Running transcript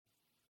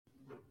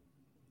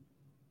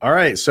All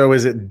right. So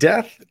is it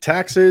death,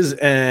 taxes,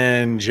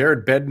 and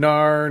Jared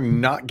Bednar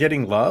not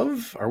getting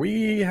love? Are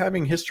we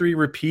having history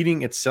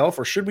repeating itself,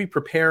 or should we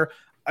prepare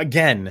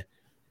again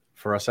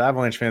for us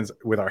Avalanche fans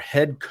with our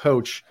head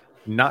coach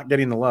not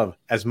getting the love?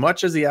 As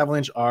much as the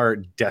Avalanche are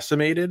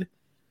decimated,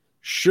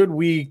 should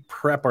we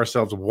prep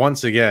ourselves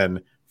once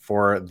again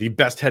for the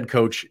best head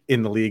coach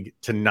in the league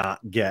to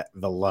not get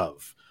the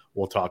love?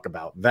 We'll talk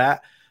about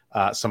that.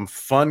 Some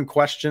fun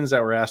questions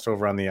that were asked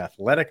over on The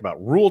Athletic about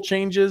rule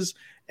changes,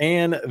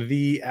 and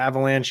the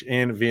Avalanche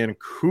and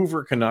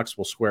Vancouver Canucks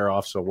will square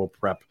off, so we'll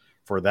prep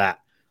for that.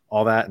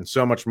 All that and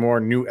so much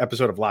more. New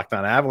episode of Locked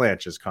On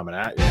Avalanche is coming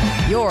at you.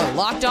 You're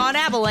Locked On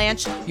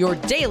Avalanche, your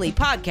daily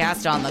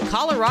podcast on the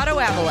Colorado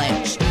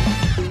Avalanche.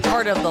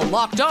 Part of the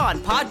Locked On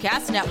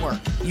Podcast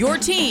Network, your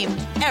team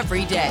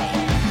every day.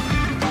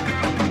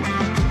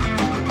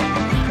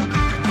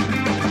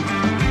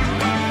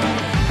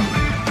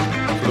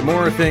 The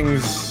more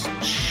things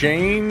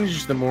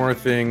change, the more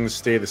things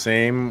stay the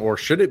same, or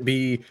should it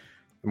be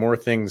the more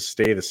things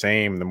stay the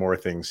same, the more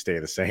things stay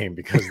the same?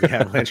 Because the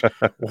Avalanche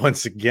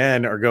once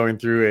again are going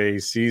through a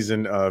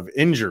season of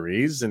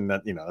injuries, and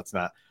that, that's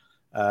not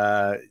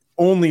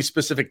only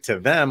specific to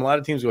them. A lot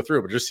of teams go through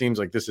it, but it just seems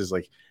like this is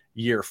like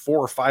year 4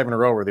 or 5 in a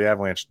row where the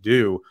Avalanche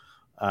do.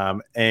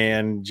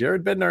 And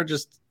Jared Bednar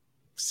just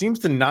seems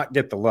to not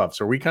get the love.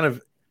 So are we kind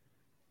of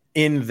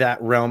in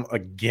that realm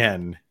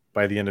again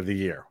by the end of the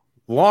year?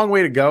 Long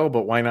way to go,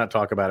 but why not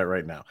talk about it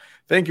right now?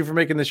 Thank you for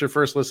making this your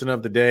first listen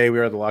of the day. We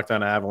are the Locked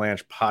On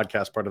Avalanche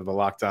podcast, part of the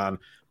Locked On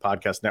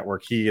Podcast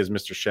Network. He is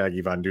Mr. Shaggy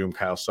Von Doom,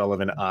 Kyle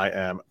Sullivan. I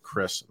am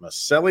Chris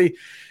Maselli.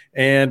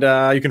 And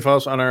you can follow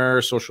us on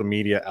our social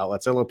media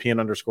outlets,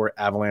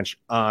 LOPN_Avalanche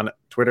on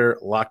Twitter,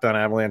 Locked On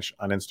Avalanche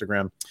on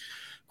Instagram.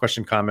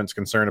 Question, comments,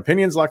 concern,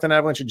 opinions,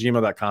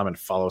 lockedonavalanche@gmail.com, and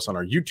follow us on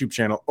our YouTube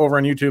channel. Over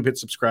on YouTube, hit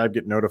subscribe,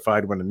 get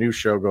notified when a new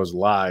show goes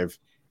live.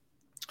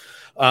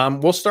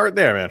 We'll start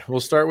there, man. We'll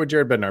start with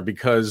Jared Bednar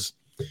because,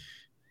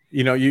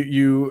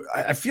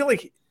 I feel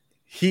like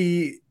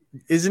he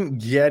isn't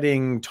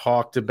getting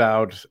talked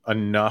about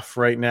enough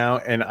right now.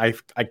 And I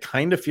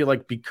kind of feel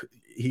like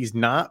he's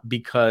not,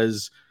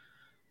 because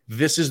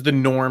this is the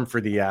norm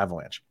for the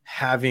Avalanche,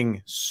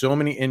 having so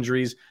many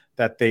injuries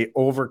that they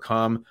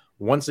overcome.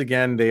 Once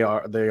again, they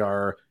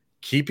are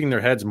keeping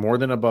their heads more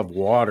than above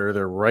water.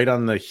 They're right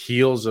on the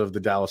heels of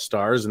the Dallas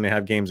Stars, and they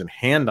have games in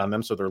hand on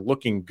them. So they're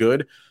looking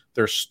good.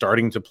 They're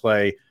starting to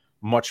play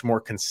much more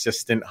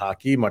consistent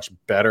hockey, much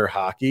better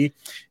hockey.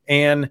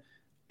 And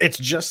it's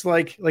just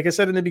like I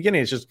said in the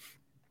beginning, it's just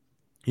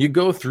you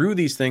go through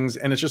these things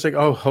and it's just like,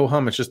 oh, ho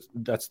hum. It's just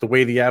that's the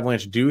way the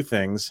Avalanche do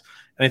things.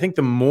 And I think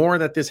the more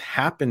that this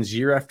happens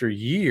year after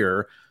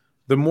year,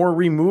 the more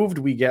removed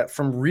we get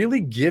from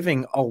really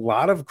giving a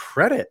lot of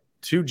credit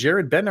to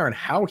Jared Bednar and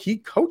how he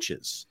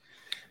coaches.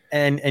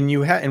 And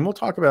we'll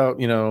talk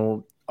about,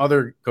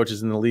 other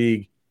coaches in the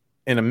league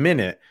in a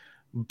minute.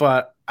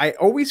 But I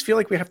always feel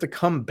like we have to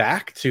come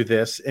back to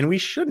this, and we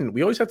shouldn't.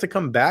 We always have to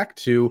come back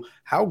to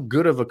how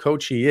good of a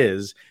coach he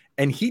is,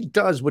 and he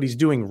does what he's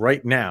doing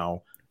right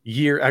now.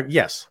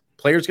 Yes,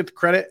 players get the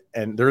credit,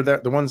 and they're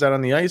the ones out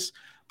on the ice,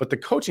 but the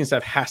coaching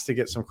staff has to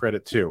get some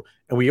credit too.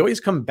 And we always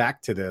come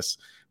back to this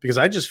because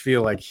I just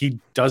feel like he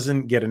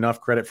doesn't get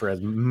enough credit for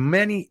as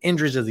many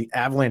injuries as the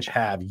Avalanche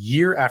have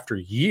year after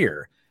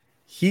year.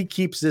 He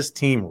keeps this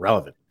team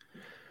relevant.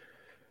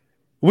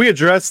 We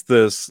addressed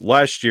this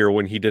last year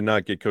when he did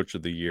not get Coach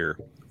of the Year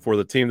for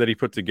the team that he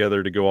put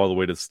together to go all the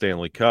way to the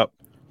Stanley Cup.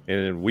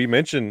 And we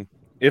mentioned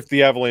if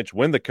the Avalanche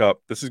win the Cup,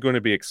 this is going to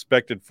be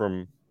expected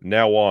from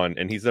now on,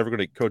 and he's never going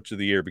to get Coach of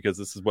the Year because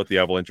this is what the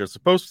Avalanche are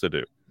supposed to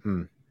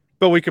do.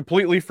 But we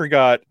completely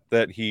forgot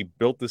that he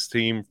built this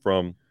team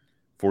from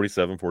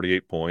 47,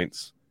 48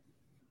 points,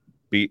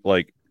 beat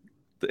like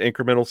the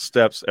incremental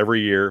steps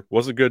every year,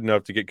 wasn't good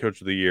enough to get Coach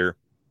of the Year.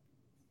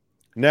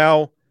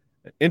 Now,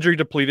 injury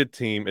depleted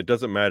team, it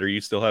doesn't matter.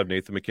 You still have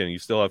Nathan McKinnon. You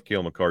still have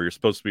Cale Makar. You're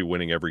supposed to be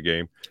winning every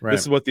game. Right.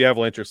 This is what the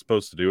Avalanche are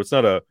supposed to do. It's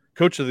not a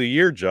Coach of the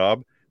Year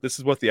job. This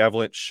is what the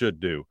Avalanche should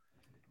do.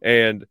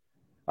 And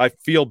I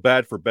feel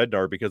bad for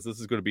Bednar because this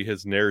is going to be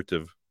his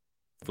narrative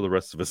for the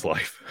rest of his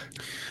life.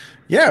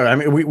 Yeah, I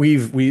mean,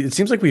 it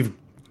seems like we've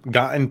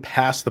gotten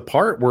past the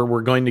part where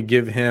we're going to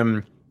give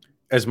him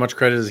as much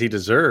credit as he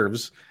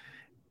deserves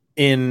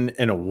in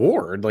an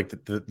award, like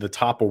the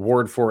top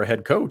award for a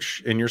head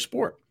coach in your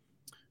sport.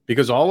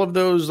 Because all of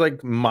those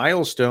like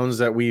milestones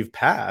that we've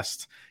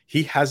passed,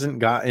 he hasn't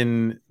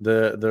gotten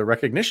the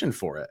recognition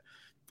for it.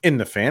 In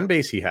the fan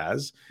base he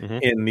has,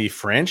 in the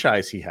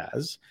franchise he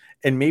has,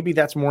 and maybe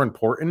that's more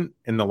important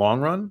in the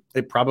long run.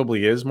 It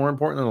probably is more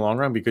important in the long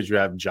run because you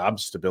have job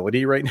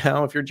stability right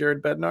now if you're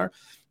Jared Bednar.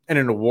 And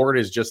an award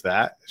is just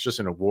that. It's just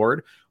an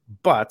award.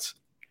 But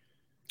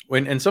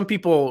and some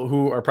people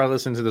who are probably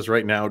listening to this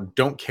right now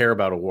don't care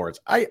about awards.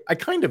 I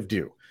kind of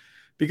do,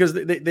 because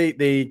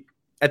they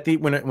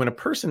when a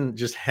person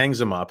just hangs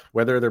them up,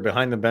 whether they're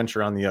behind the bench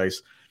or on the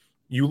ice,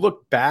 you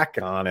look back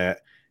on it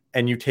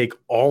and you take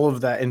all of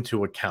that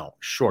into account.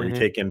 Sure, you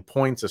take in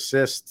points,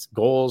 assists,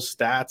 goals,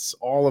 stats,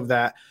 all of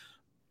that.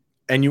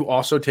 And you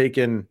also take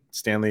in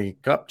Stanley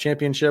Cup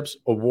championships,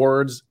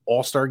 awards,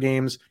 all-star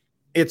games.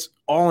 It's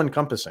all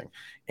encompassing.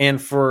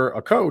 And for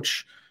a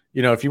coach,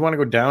 if you want to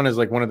go down as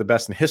like one of the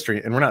best in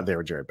history, and we're not there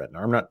with Jared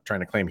Bednar, I'm not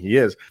trying to claim he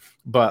is,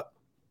 but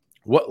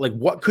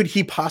what could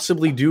he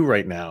possibly do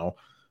right now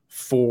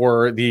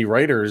for the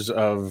writers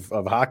of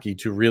hockey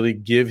to really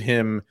give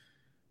him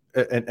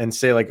and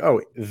say like,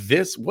 oh,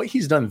 what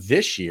he's done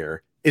this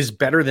year is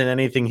better than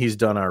anything he's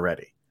done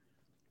already.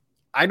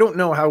 I don't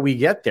know how we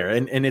get there.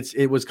 And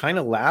it was kind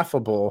of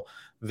laughable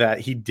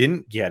that he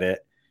didn't get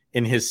it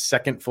in his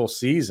second full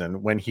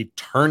season when he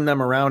turned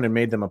them around and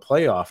made them a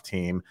playoff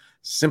team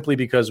simply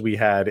because we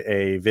had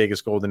a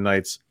Vegas Golden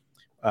Knights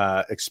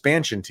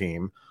expansion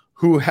team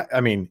you had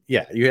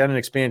an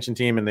expansion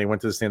team and they went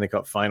to the Stanley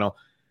Cup final.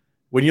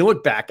 When you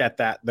look back at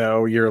that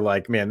though, you're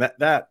like, man,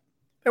 that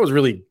was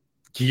really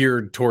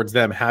geared towards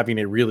them having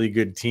a really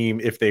good team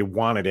if they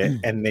wanted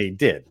it. And they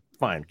did.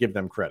 Fine. Give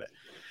them credit.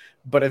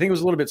 But I think it was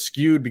a little bit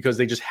skewed because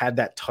they just had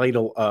that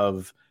title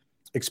of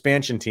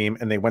expansion team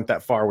and they went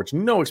that far, which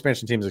no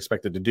expansion team is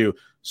expected to do.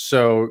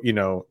 So,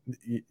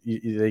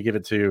 they give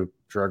it to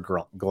Gerard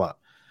Gallant.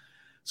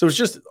 So it's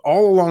just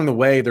all along the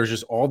way, there's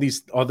just all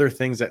these other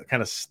things that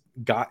kind of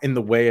got in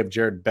the way of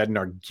Jared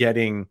Bednar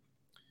getting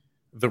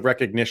the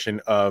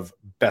recognition of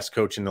best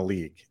coach in the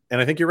league. And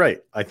I think you're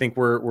right. I think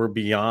we're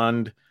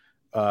beyond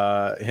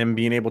him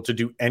being able to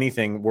do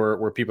anything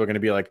where people are going to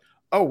be like,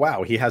 oh,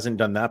 wow, he hasn't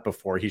done that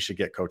before. He should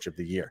get coach of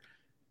the year.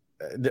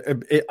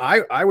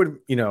 I would,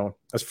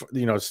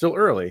 it's still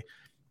early,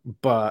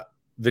 but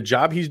the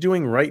job he's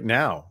doing right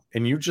now,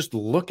 and you just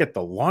look at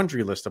the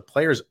laundry list of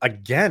players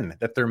again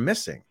that they're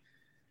missing.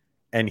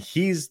 And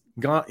he's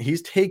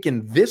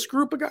taken this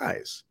group of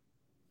guys,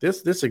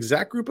 this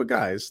exact group of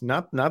guys,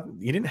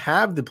 he didn't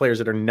have the players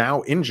that are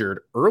now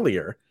injured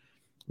earlier,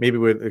 maybe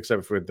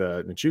except with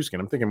Nichushkin.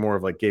 I'm thinking more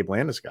of like Gabe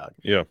Landeskog.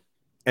 Yeah.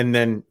 And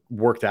then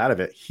worked out of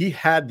it. He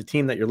had the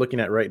team that you're looking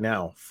at right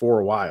now for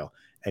a while,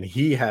 and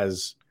he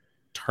has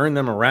turned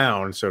them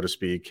around, so to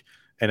speak,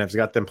 and has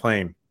got them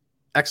playing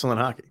excellent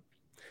hockey.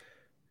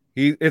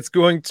 It's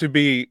going to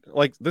be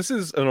like, this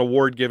is an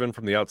award given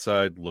from the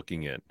outside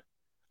looking in.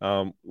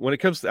 When it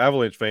comes to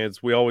Avalanche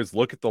fans, we always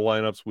look at the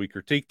lineups, we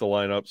critique the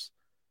lineups,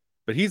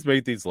 but he's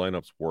made these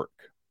lineups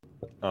work.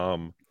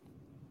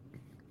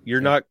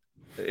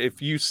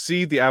 If you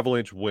see the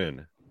Avalanche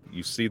win,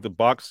 you see the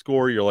box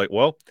score, you're like,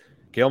 well,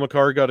 Cale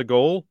Makar got a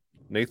goal.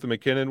 Nathan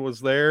MacKinnon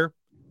was there.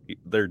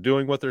 They're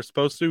doing what they're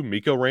supposed to.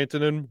 Mikko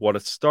Rantanen, what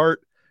a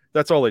start.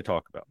 That's all they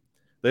talk about.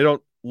 They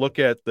don't look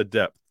at the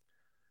depth.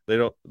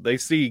 They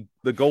see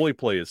the goalie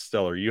play is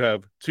stellar. You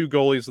have 2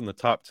 goalies in the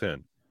top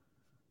 10.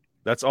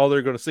 That's all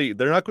they're going to see.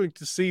 They're not going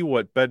to see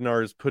what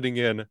Bednar is putting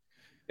in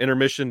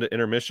intermission to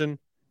intermission,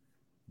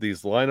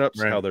 these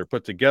lineups, right, how they're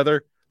put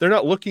together. They're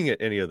not looking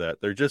at any of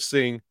that. They're just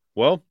seeing,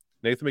 well,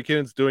 Nathan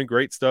MacKinnon's doing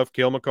great stuff.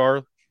 Cale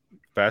Makar,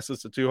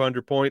 fastest to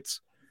 200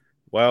 points.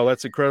 Wow,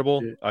 that's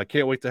incredible. I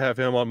can't wait to have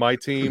him on my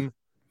team.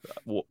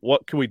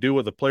 What can we do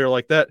with a player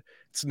like that?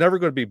 It's never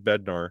going to be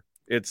Bednar.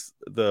 It's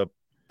the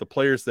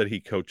players that he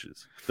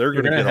coaches. They're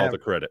going to get all the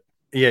credit.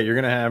 Yeah, you're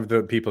going to have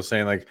the people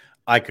saying, like,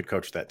 I could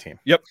coach that team.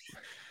 Yep.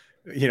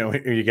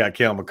 You got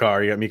Cale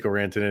Makar, you got Mikko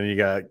Rantanen, you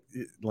got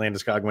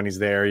Landeskog when he's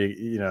there,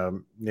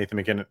 Nathan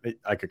MacKinnon.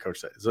 I could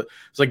coach that.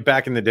 It's like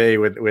back in the day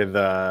with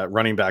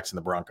running backs in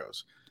the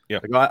Broncos. Yeah,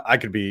 like, I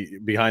could be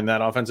behind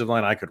that offensive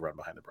line. I could run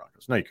behind the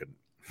Broncos. No, you couldn't.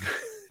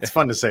 It's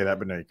fun to say that,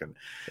 but no, you couldn't.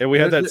 And we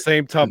had that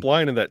same top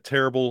line in that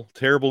terrible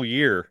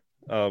year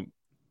where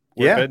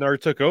Bednar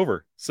took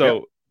over.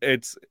 So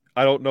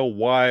I don't know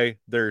why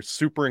they're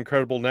super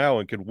incredible now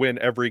and can win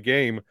every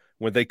game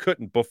when they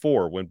couldn't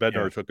before when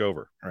Bednar took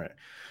over. All right.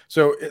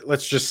 So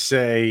let's just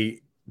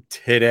say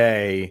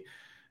today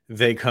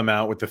they come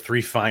out with the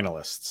 3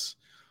 finalists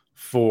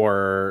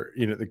for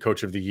the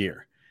coach of the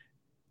year.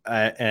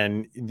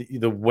 And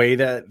the way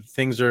that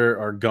things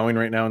are going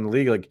right now in the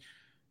league, like,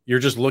 you're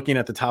just looking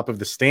at the top of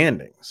the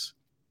standings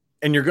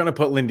and you're going to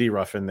put Lindy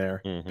Ruff in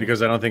there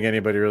because I don't think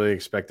anybody really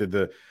expected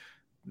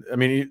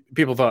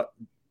people thought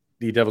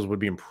the Devils would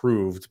be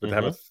improved, but to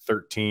have a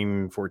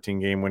 13, 14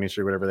 game winning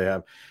streak, whatever they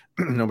have,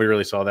 nobody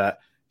really saw that.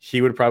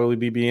 He would probably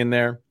be in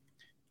there.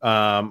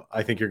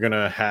 I think you're going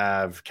to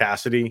have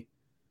Cassidy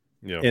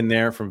in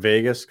there from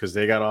Vegas because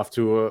they got off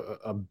to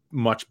a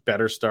much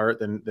better start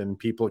than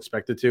people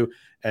expected to.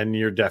 And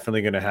you're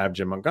definitely going to have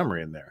Jim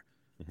Montgomery in there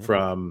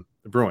from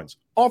the Bruins.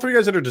 All 3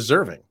 guys that are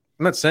deserving.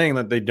 I'm not saying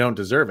that they don't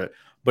deserve it,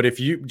 but if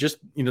you just,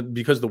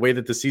 because the way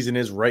that the season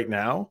is right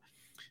now,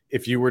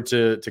 if you were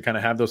to kind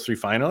of have those 3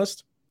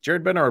 finalists,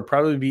 Jared Bednar would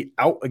probably be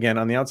out again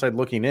on the outside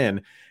looking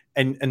in.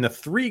 And the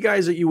 3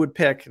 guys that you would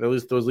pick,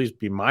 those at least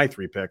be my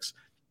 3 picks,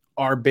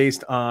 are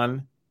based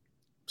on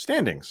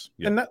standings.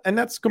 Yeah. And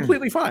that's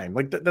completely fine.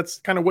 Like that's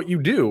kind of what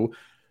you do.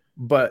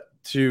 But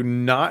to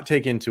not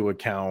take into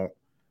account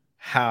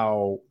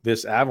how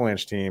this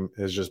Avalanche team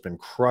has just been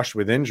crushed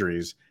with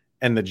injuries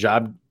and the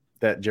job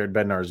that Jared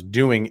Bednar is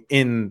doing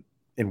in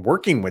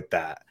working with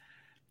that.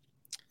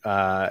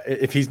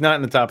 If he's not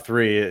in the top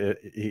 3,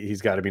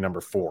 he's got to be number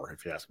 4,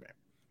 if you ask me.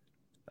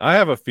 I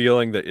have a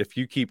feeling that if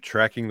you keep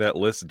tracking that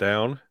list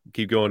down,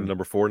 keep going to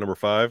number 4, number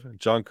 5,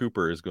 John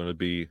Cooper is going to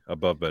be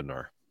above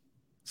Bednar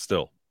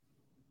still.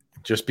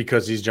 Just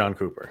because he's John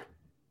Cooper.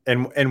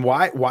 And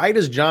why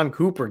does John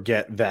Cooper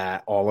get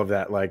all of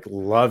that like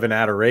love and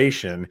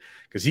adoration?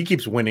 Because he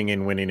keeps winning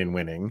and winning and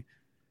winning.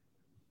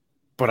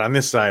 But on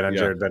this side, on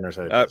Jared Bednar's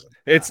side,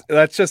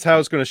 that's just how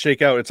it's going to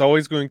shake out. It's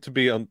always going to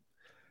be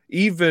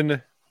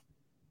even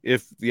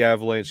if the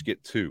Avalanche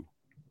get 2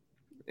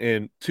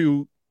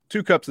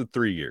 cups in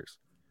 3 years.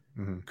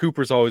 Mm-hmm.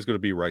 Cooper's always going to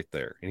be right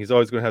there, and he's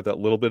always going to have that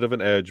little bit of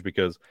an edge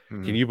because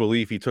can you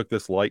believe he took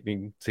this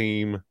Lightning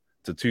team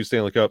to 2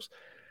 Stanley Cups?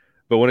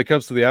 But when it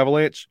comes to the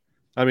Avalanche,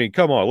 I mean,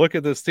 come on, look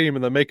at this team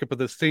and the makeup of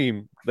this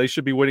team. They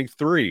should be winning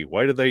 3.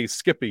 Why did they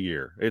skip a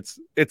year? It's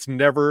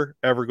never,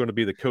 ever going to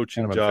be the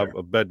coaching job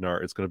of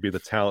Bednar. It's going to be the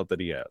talent that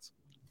he has.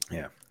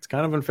 Yeah, it's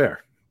kind of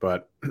unfair,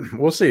 but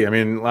we'll see. I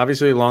mean,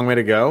 obviously a long way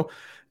to go,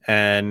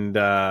 and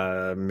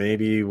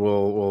maybe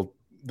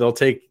they'll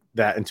take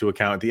that into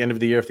account at the end of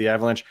the year. If the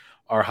Avalanche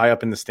are high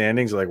up in the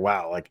standings, like,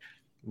 wow, like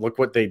look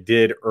what they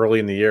did early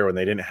in the year when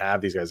they didn't have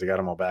these guys. They got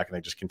them all back and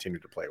they just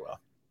continued to play well.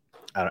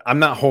 I'm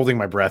not holding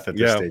my breath at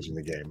this stage in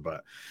the game,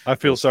 but I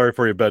feel sorry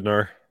for you,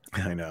 Bednar.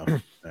 I know.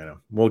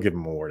 We'll give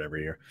him an award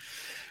every year.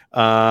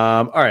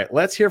 All right,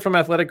 let's hear from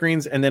Athletic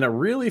Greens, and then a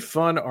really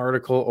fun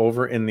article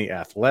over in The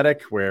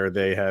Athletic where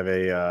they have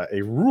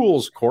a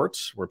rules court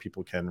where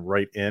people can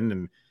write in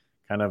and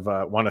kind of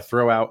want to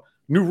throw out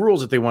new rules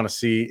that they want to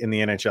see in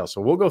the NHL.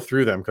 So we'll go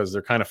through them because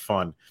they're kind of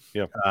fun.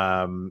 Yeah.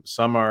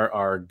 Some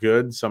are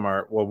good. Some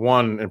are, well,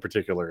 one in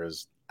particular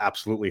is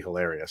absolutely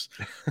hilarious.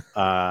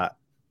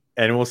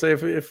 And we'll say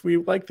if we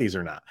like these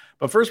or not.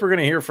 But first, we're going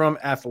to hear from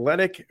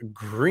Athletic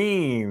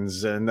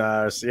Greens. And like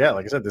I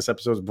said, this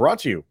episode is brought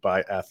to you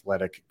by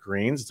Athletic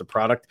Greens. It's a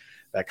product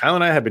that Kyle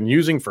and I have been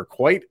using for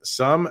quite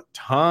some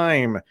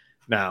time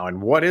now.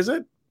 And what is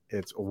it?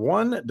 It's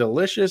one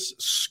delicious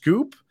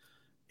scoop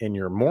in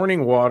your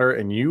morning water,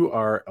 and you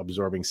are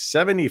absorbing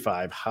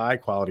 75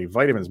 high-quality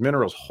vitamins,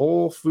 minerals,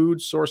 whole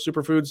food source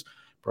superfoods,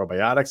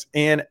 probiotics,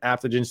 and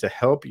adaptogens to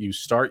help you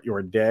start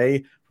your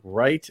day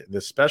right.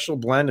 This special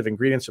blend of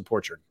ingredients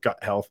supports your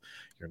gut health,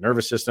 your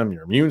nervous system,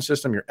 your immune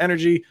system, your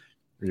energy,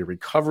 your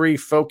recovery,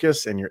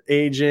 focus, and your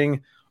aging.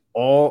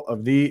 All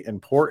of the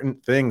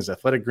important things.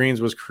 Athletic Greens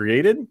was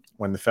created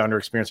when the founder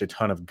experienced a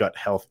ton of gut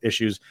health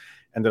issues,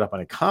 ended up on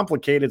a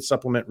complicated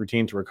supplement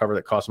routine to recover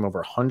that cost him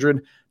over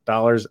 $100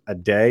 a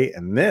day.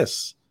 And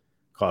this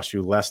costs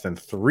you less than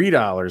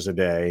 $3 a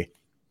day.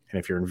 And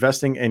if you're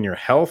investing in your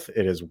health,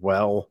 it is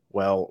well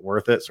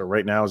worth it. So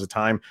right now is the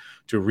time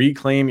to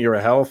reclaim your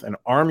health and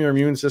arm your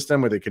immune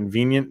system with a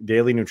convenient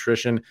daily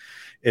nutrition.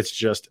 It's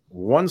just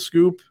one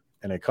scoop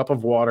and a cup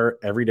of water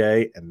every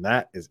day, and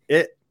that is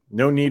it.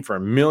 No need for a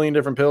million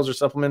different pills or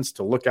supplements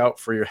to look out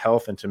for your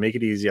health. And to make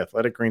it easy,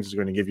 Athletic Greens is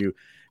going to give you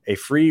a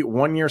free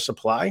 1-year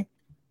supply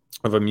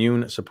of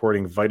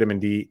immune-supporting vitamin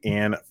D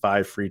and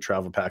 5 free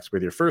travel packs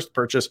with your first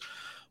purchase.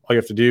 All you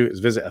have to do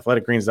is visit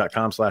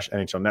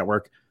athleticgreens.com/NHL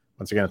Network.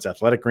 Once again, it's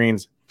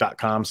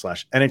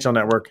athleticgreens.com/NHL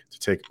Network to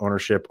take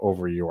ownership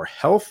over your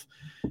health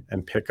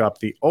and pick up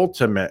the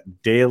ultimate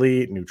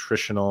daily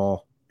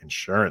nutritional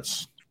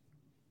insurance.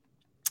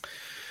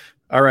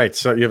 All right,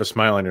 so you have a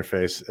smile on your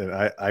face. And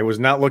I was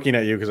not looking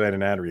at you because I had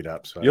an ad read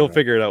up. So you'll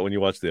figure it out when you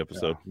watch the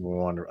episode.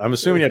 Yeah, I'm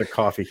assuming you had a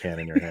coffee can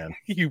in your hand.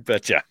 You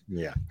betcha.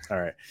 Yeah. All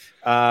right.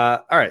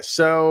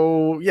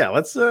 So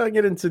let's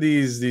get into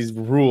these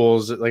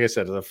rules. Like I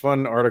said, it's a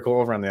fun article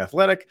over on The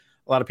Athletic.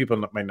 A lot of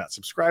people might not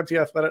subscribe to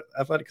The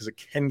Athletic because it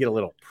can get a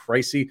little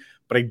pricey.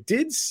 But I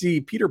did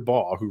see Peter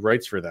Ball, who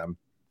writes for them,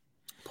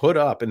 put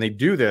up, and they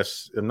do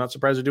this. I'm not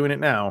surprised they're doing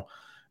it now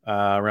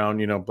around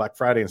Black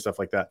Friday and stuff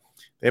like that.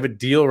 They have a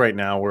deal right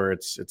now where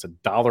it's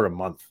 $1 a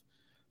month.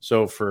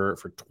 So for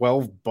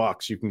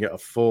 $12, you can get a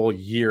full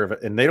year of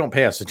it, and they don't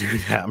pay us to do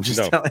that. I'm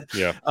just telling.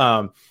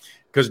 Yeah.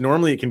 Because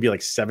normally it can be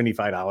like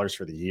 $75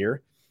 for the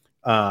year.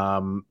 I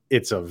love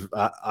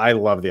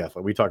The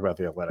Athletic. We talk about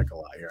The Athletic a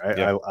lot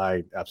here.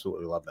 I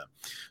absolutely love them.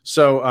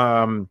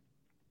 So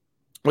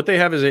what they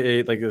have is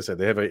like I said,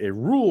 they have a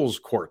rules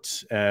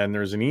court, and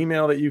there's an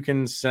email that you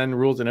can send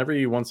rules, and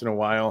every once in a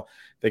while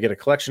they get a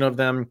collection of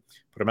them,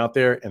 put them out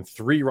there, and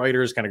 3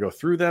 writers kind of go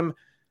through them,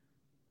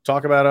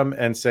 talk about them,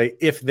 and say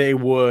if they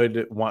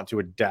would want to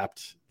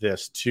adapt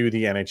this to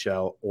the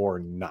NHL or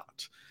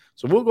not.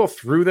 So we'll go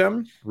through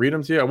them, read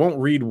them to you. I won't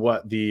read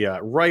what the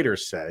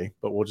writers say,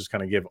 but we'll just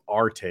kind of give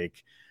our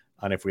take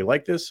on if we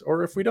like this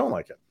or if we don't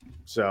like it.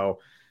 So,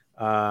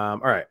 all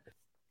right.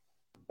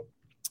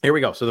 Here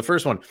we go. So the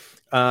first one,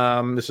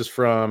 this is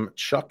from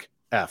Chuck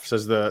F.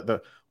 Says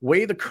the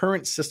way the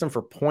current system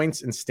for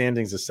points and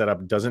standings is set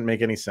up doesn't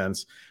make any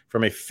sense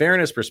from a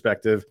fairness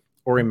perspective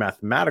or a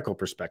mathematical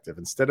perspective.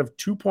 Instead of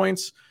 2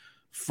 points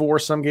for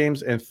some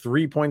games and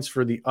 3 points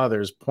for the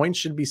others, points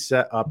should be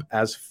set up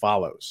as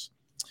follows.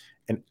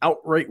 An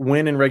outright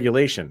win in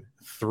regulation,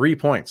 3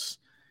 points.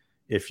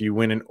 If you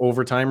win in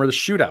overtime or the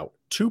shootout,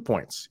 2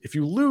 points. If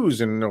you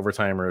lose in an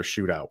overtime or a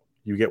shootout,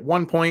 you get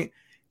 1 point.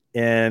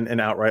 And an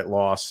outright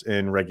loss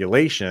in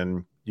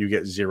regulation, you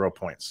get 0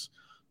 points.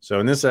 So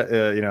in this,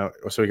 so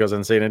he goes on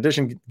to say, in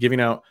addition,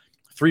 giving out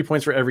 3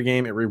 points for every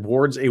game, it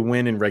rewards a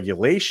win in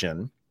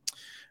regulation.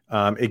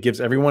 It gives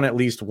everyone at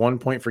least 1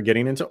 point for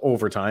getting into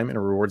overtime, and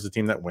it rewards the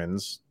team that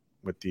wins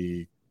with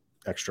the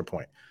extra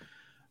point.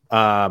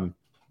 I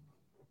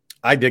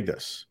dig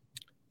this.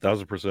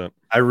 1,000%.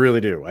 I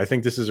really do. I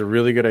think this is a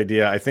really good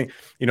idea. I think,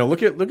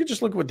 look at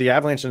what the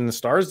Avalanche and the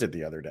Stars did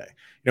the other day.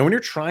 When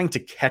you're trying to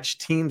catch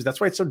teams, that's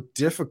why it's so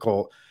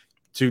difficult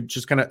to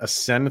just kind of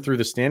ascend through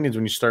the standings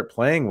when you start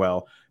playing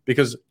well,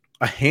 because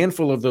a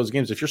handful of those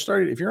games, if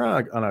you're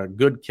on a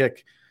good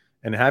kick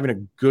and having a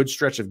good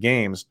stretch of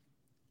games,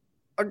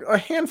 a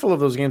handful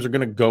of those games are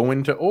going to go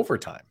into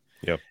overtime.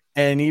 Yep.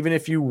 And even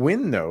if you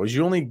win those,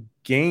 you only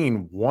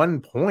gain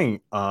 1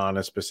 point on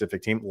a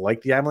specific team,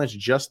 like the Avalanche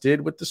just did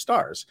with the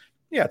Stars.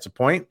 Yeah, it's a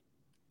point,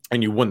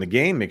 and you won the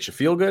game, makes you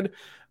feel good.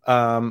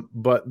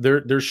 But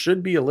there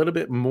should be a little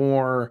bit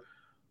more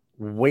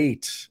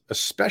weight,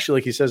 especially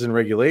like he says in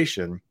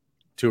regulation,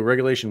 to a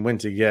regulation win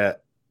to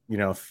get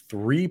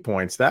 3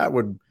 points. That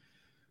would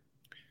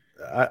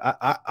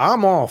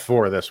I'm all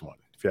for this one,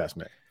 if you ask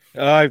me.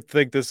 I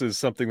think this is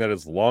something that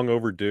is long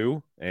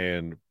overdue,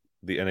 and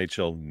the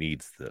NHL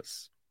needs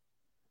this.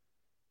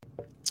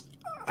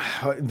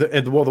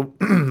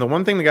 The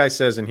one thing the guy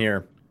says in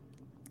here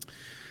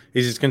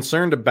is he's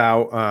concerned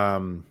about,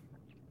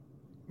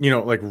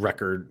 like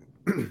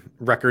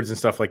records and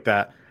stuff like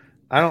that.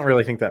 I don't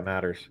really think that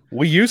matters.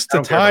 We used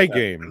to tie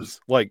games,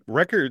 like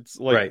records,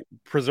 like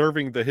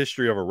preserving the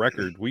history of a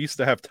record. We used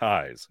to have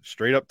ties,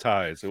 straight up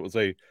ties. It was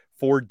a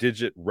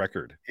 4-digit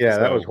record. Yeah,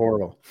 that was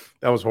horrible.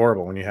 That was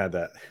horrible when you had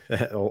that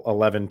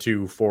 11,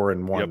 2, 4,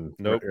 and 1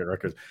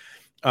 records.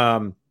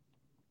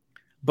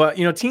 But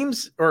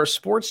teams or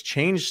sports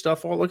change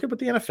stuff. Look at what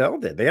the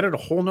NFL did. They added a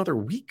whole nother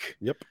week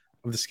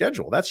of the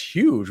schedule. That's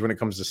huge when it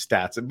comes to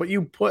stats. But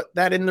you put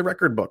that in the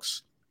record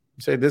books.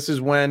 You say this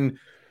is when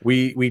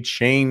we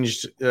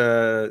changed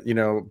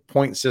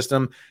point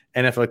system.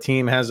 And if a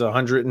team has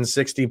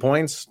 160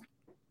 points,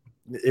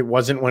 it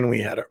wasn't when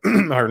we had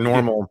our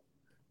normal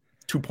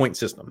 2-point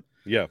system.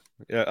 Yeah.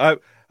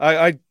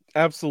 I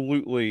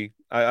absolutely.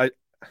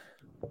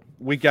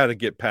 We got to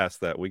get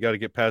past that. We got to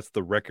get past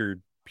the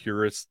record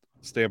purist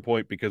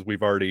standpoint, because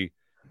we've already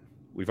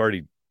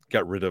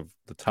got rid of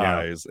the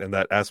ties and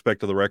that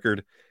aspect of the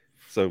record.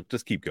 So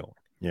just keep going.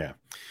 Yeah.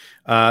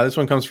 This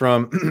one comes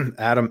from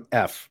Adam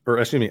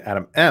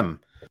M.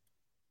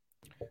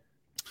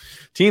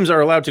 Teams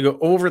are allowed to go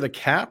over the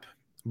cap,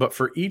 but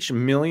for each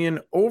million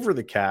over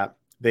the cap,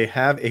 they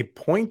have a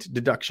point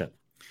deduction.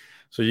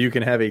 So you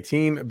can have a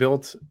team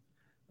build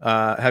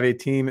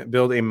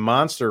a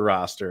monster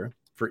roster.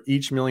 For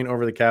each million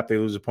over the cap, they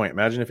lose a point.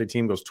 Imagine if a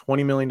team goes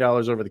 $20 million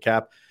over the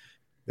cap,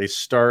 they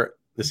start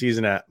the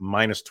season at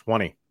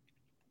 -20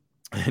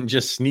 and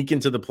just sneak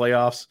into the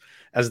playoffs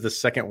as the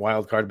second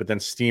wild card, but then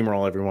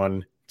steamroll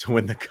everyone to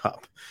win the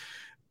cup.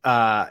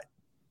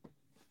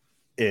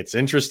 It's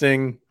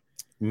interesting.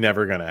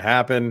 Never going to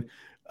happen.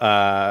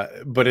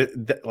 But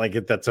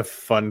that's a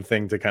fun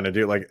thing to kind of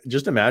do. Like,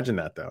 just imagine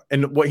that though.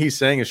 And what he's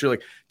saying is, you're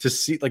like, to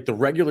see like the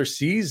regular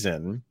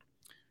season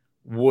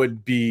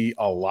would be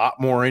a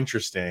lot more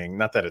interesting.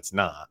 Not that it's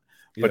not,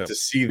 but to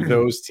see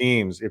those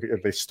teams,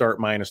 if they start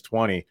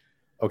 -20,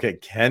 okay,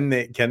 can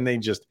they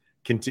just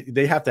continue?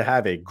 They have to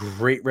have a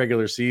great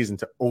regular season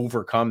to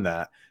overcome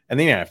that. And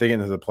then, if they get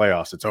into the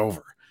playoffs, it's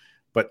over.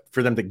 But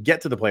for them to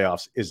get to the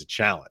playoffs is a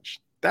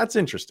challenge. That's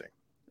interesting.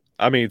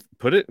 I mean,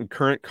 put it in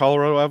current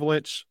Colorado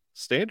Avalanche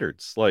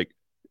standards. Like,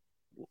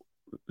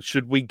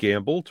 should we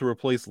gamble to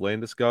replace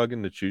Landeskog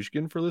and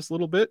Nichushkin for this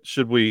little bit?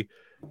 Should we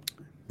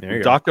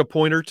dock a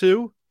point or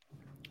two?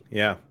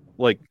 Yeah.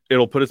 Like,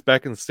 it'll put us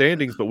back in the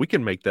standings, but we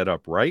can make that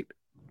up, right?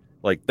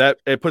 Like that,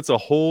 it puts a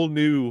whole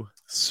new.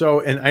 So,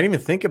 and I didn't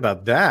even think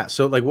about that.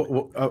 So, like,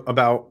 what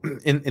about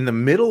in the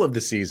middle of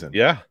the season?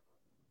 Yeah.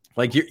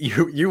 Like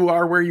you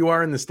are where you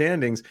are in the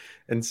standings,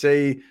 and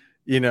say,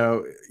 you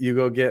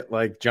go get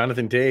like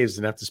Jonathan Toews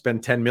and have to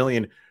spend $10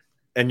 million,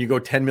 and you go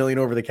 $10 million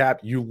over the cap,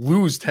 you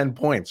lose 10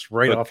 points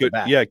off the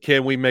bat. Yeah.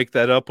 Can we make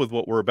that up with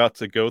what we're about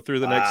to go through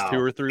the next 2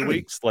 or 3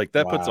 weeks? Like,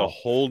 that puts a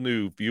whole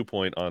new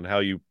viewpoint on how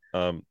you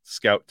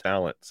scout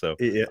talent. So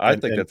I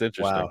think that's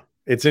interesting. Wow.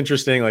 It's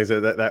interesting. Like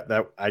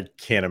that I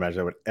can't imagine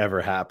that would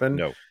ever happen.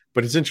 No,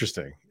 but it's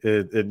interesting.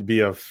 It'd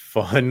be a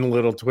fun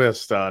little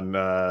twist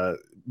on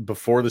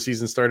before the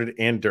season started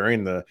and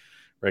during the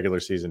regular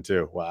season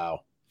too.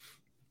 Wow.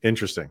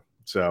 Interesting.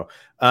 So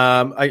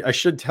I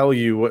should tell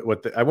you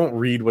what I won't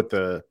read what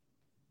the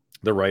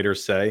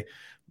writers say,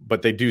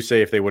 but they do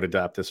say if they would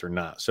adopt this or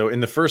not. So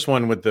in the first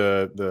one with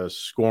the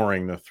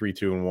scoring, the 3,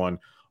 2, and 1,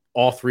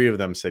 all 3 of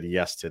them said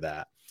yes to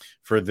that.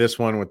 For this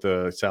one with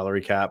the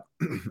salary cap,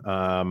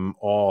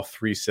 all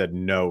 3 said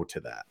no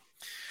to that.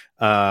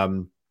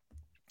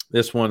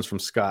 This one's from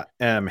Scott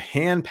M.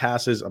 Hand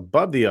passes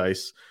above the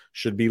ice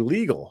should be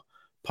legal.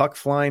 Puck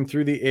flying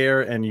through the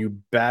air and you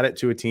bat it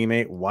to a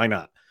teammate. Why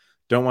not?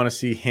 Don't want to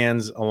see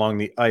hands along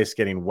the ice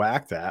getting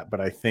whacked at, but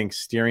I think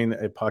steering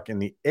a puck in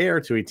the air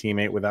to a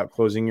teammate without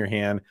closing your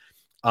hand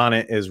on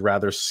it is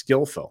rather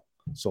skillful.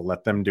 So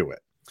let them do it.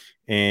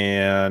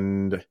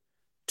 And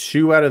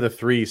 2 out of the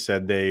 3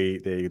 said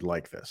they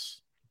like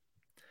this.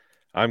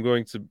 I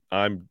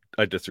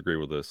disagree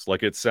with this.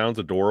 Like, it sounds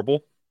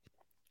adorable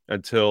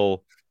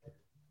until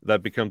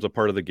that becomes a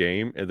part of the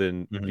game, and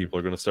then people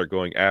are going to start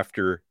going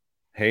after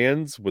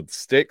hands with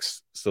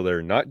sticks, so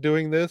they're not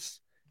doing this,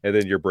 and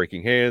then you're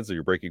breaking hands or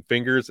you're breaking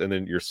fingers, and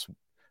then you're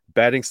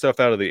batting stuff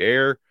out of the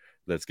air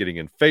that's getting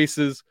in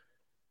faces.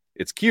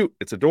 It's cute,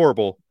 it's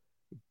adorable,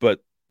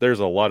 but there's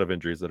a lot of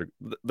injuries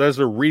there's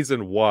a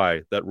reason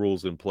why that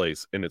rule's in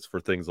place, and it's for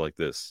things like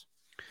this.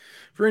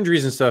 For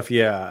injuries and stuff,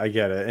 yeah, I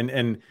get it.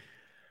 And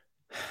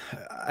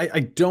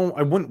I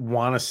wouldn't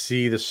want to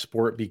see the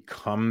sport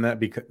become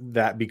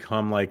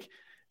like,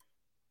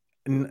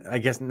 I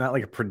guess not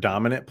like a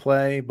predominant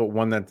play, but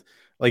one that,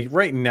 like,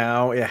 right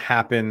now it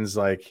happens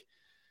like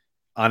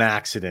on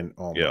accident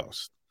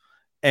almost.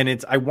 Yeah.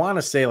 And I want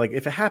to say, like,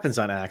 if it happens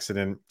on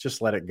accident,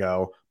 just let it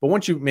go. But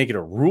once you make it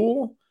a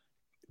rule,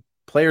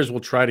 players will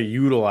try to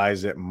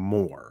utilize it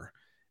more.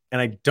 And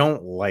I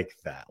don't like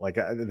that. Like,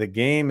 the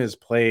game is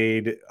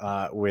played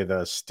with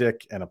a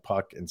stick and a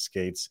puck and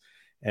skates.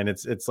 And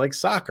it's like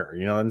soccer,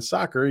 in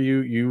soccer,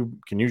 you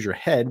can use your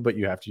head, but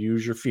you have to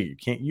use your feet. You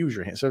can't use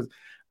your hands. So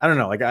I don't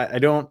know. Like, I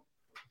don't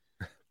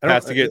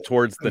has to get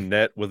towards the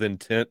net with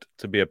intent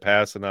to be a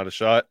pass and not a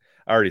shot.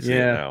 I already see it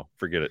now.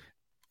 Forget it.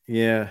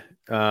 Yeah.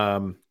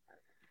 And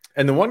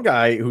the one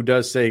guy who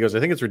does say, he goes, I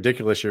think it's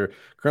ridiculous. You're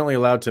currently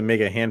allowed to make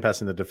a hand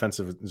pass in the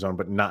defensive zone,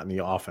 but not in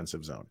the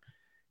offensive zone.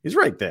 He's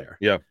right there.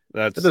 Yeah.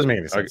 That doesn't make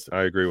any sense.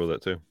 I agree with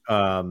that too.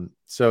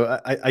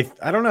 So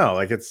I don't know.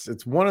 Like,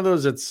 it's one of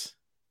those,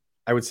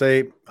 I would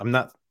say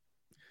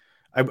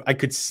I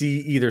could see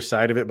either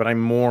side of it, but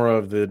I'm more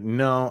of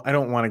no, I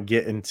don't want to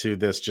get into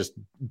this just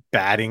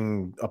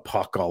batting a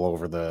puck all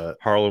over the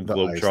Harlem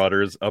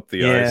Globetrotters up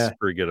the ice.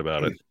 Forget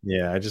about it.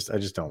 Yeah, I just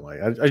don't like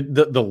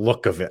the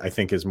look of it. I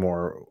think is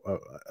more.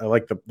 I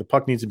like the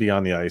puck needs to be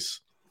on the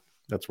ice.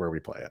 That's where we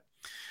play it.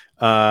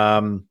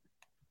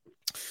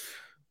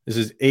 This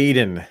is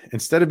Aiden.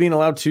 Instead of being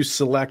allowed to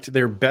select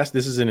their best,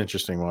 this is an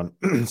interesting one.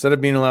 Instead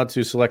of being allowed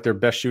to select their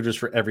best shooters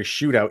for every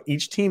shootout,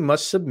 each team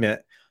must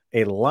submit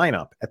a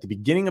lineup at the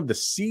beginning of the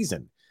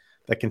season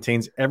that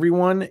contains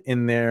everyone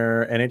in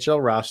their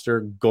NHL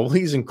roster,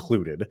 goalies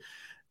included,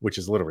 which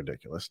is a little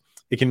ridiculous.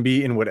 It can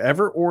be in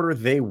whatever order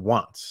they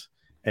want,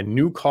 and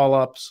new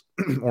call-ups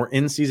or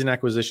in-season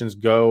acquisitions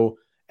go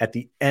at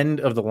the end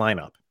of the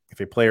lineup.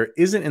 If a player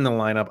isn't in the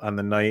lineup on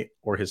the night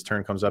or his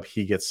turn comes up,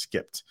 he gets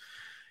skipped.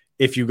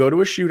 If you go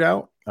to a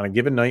shootout on a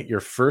given night, your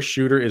first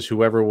shooter is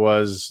whoever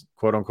was,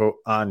 quote unquote,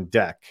 on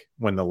deck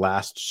when the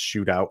last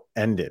shootout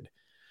ended.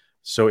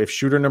 So if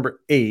shooter number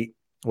 8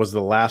 was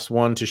the last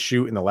one to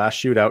shoot in the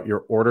last shootout, your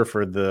order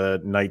for the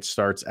night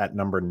starts at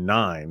number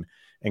 9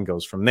 and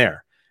goes from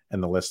there.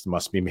 And the list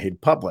must be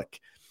made public.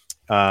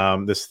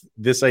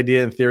 This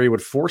idea in theory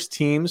would force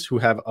teams who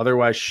have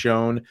otherwise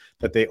shown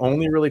that they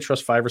only really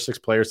trust 5 or 6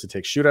 players to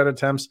take shootout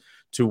attempts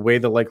to weigh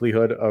the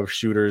likelihood of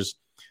shooters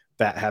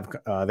that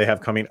they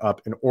have coming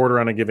up in order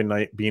on a given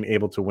night being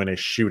able to win a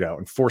shootout,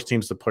 and force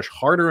teams to push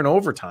harder in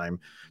overtime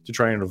to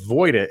try and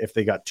avoid it if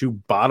they got 2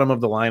 bottom of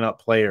the lineup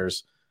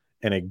players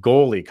and a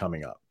goalie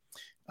coming up.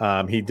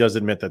 He does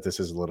admit that this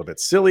is a little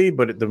bit silly,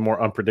 but the more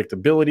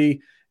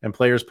unpredictability and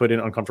players put in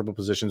uncomfortable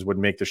positions would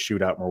make the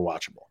shootout more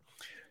watchable.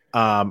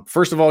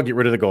 First of all, get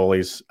rid of the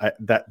goalies.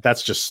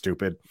 That's just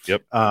stupid.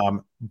 Yep.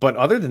 But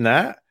other than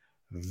that,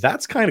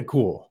 that's kind of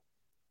cool.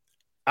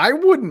 I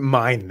wouldn't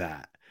mind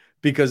that,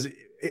 because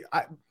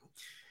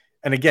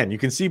and again, you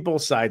can see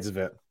both sides of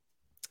it,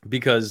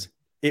 because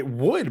it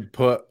would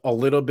put a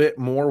little bit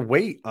more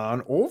weight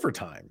on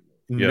overtime,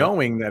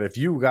 knowing that if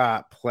you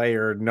got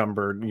player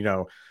number,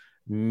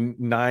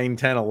 9,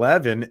 10,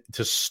 11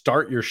 to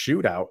start your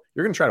shootout,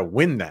 you're going to try to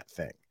win that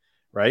thing.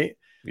 Right.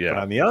 Yeah.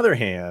 But on the other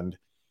hand,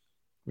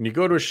 when you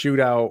go to a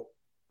shootout,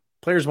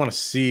 players want to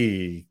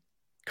see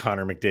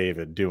Connor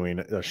McDavid doing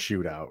a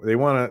shootout. They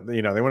want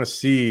to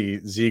see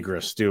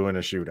Zegras doing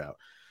a shootout.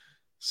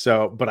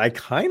 So, but I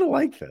kind of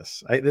like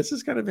this. This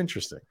is kind of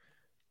interesting.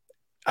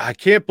 I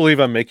can't believe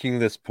I'm making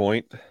this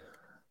point.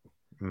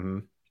 Mm-hmm.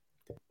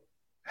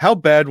 How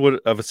bad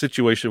of a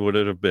situation would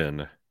it have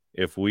been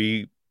if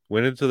we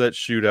went into that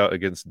shootout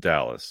against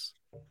Dallas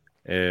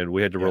and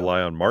we had to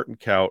rely on Martin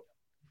Kaut,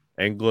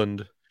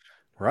 Englund,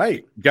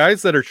 right?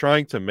 Guys that are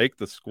trying to make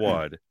the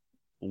squad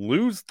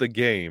lose the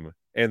game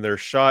and they're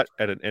shot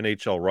at an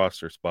NHL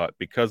roster spot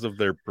because of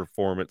their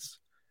performance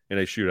in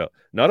a shootout.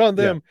 Not on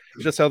them,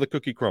 it's just how the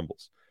cookie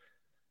crumbles.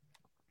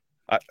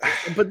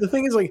 But the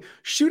thing is, like,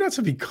 shootouts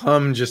have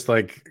become just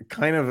like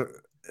kind of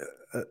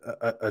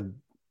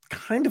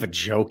a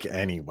joke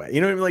anyway.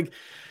 You know what I mean?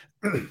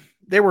 Like,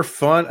 they were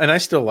fun, and I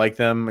still like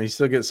them. I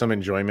still get some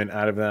enjoyment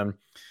out of them.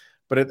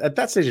 But at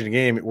that stage of the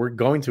game, we're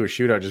going to a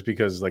shootout just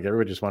because, like,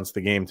 everybody just wants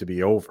the game to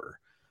be over.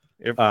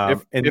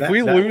 If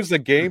we lose a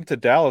game to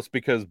Dallas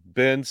because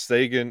Ben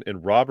Sagan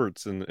and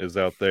Robertson is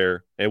out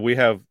there, and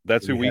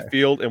that's who we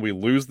field, and we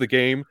lose the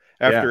game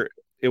after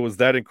it was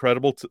that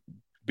incredible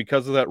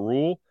because of that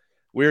rule,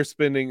 we're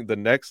spending the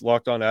next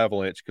Locked On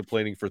Avalanche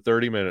complaining for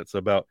 30 minutes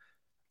about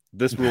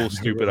this rule is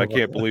stupid. I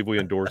can't believe we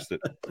endorsed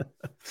it.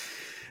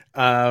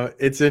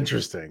 It's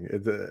interesting.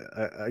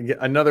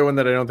 Another one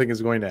that I don't think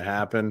is going to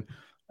happen.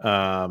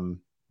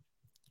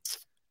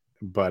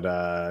 But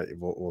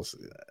we'll see.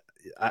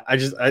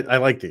 I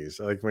like these.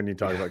 I like when you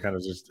talk about kind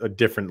of just a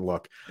different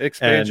look.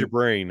 Expand your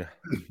brain.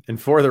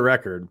 And for the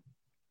record,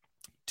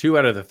 2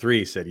 out of the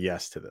 3 said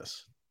yes to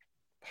this.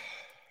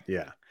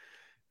 Yeah.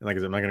 And like I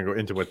said, I'm not going to go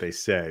into what they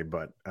say,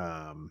 but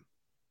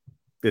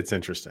it's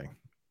interesting.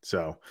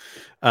 So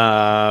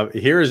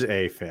here's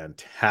a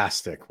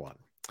fantastic one.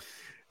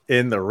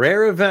 In the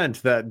rare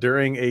event that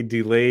during a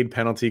delayed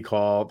penalty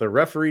call, the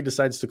referee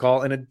decides to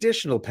call an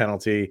additional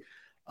penalty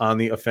on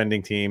the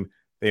offending team,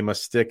 they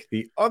must stick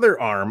the other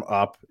arm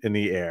up in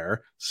the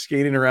air,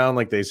 skating around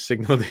like they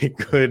signaled a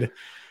good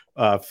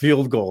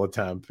field goal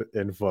attempt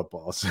in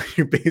football. So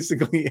you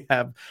basically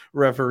have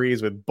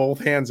referees with both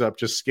hands up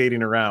just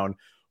skating around,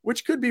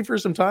 which could be for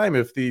some time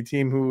if the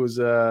team who was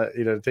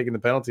taking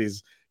the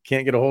penalties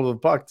can't get a hold of the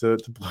puck to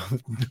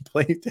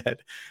play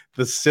dead.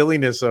 The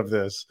silliness of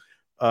this,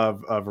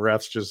 of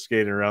refs just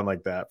skating around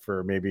like that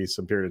for maybe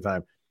some period of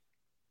time,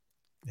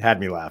 had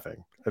me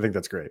laughing. I think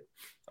that's great.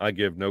 I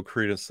give no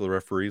credence to the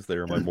referees. They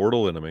are my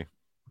mortal enemy.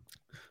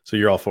 So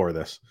you're all for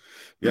this.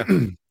 Yeah.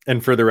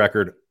 And for the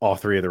record, all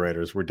 3 of the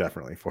writers were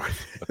definitely for it.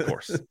 Of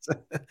course.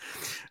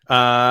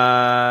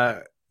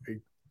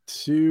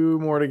 2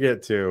 more to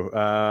get to.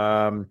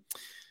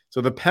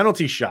 So the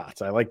penalty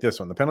shot. I like this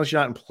one. The penalty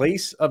shot in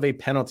place of a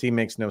penalty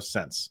makes no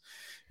sense.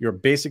 You're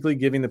basically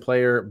giving the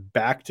player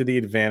back to the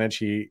advantage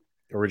he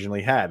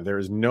originally had. There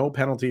is no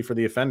penalty for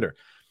the offender.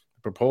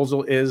 The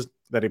proposal is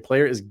that a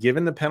player is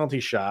given the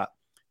penalty shot,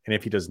 and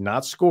if he does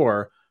not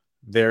score,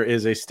 there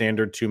is a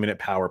standard 2-minute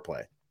power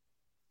play.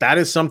 That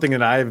is something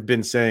that I've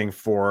been saying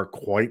for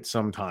quite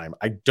some time.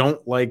 I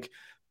don't like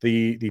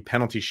the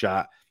penalty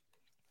shot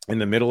in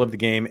the middle of the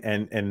game,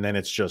 and then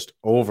it's just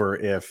over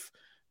if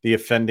the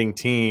offending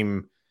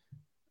team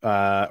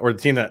or the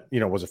team that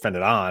was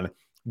offended on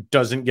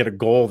doesn't get a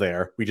goal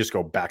there. We just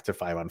go back to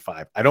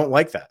 5-on-5. I don't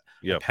like that.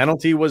 Yep. The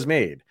penalty was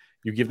made.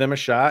 You give them a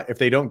shot. If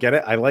they don't get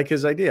it, I like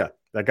his idea.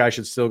 That guy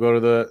should still go to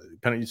the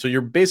penalty. So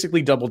you're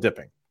basically double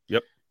dipping.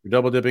 Yep. You're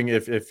double dipping.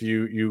 If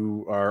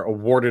you are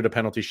awarded a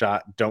penalty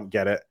shot, don't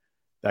get it,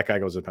 that guy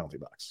goes to the penalty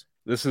box.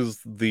 This is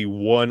the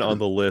one on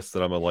the list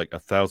that I'm like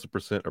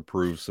 1,000%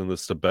 approve. Send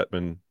this to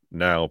Bettman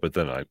now, but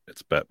then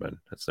it's Bettman.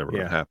 It's never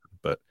going to happen.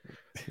 But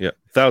yeah,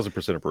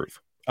 1,000%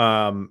 approve.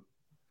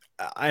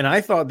 And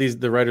I thought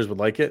the writers would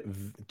like it.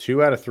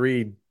 2 out of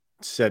 3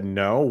 said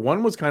no.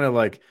 One was kind of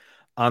like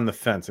on the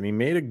fence, and he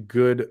made a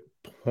good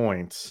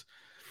point.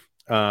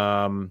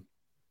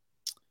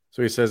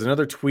 So he says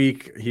another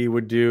tweak he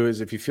would do is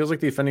if he feels like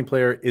the offending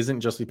player isn't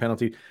justly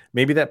penalty,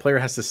 maybe that player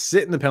has to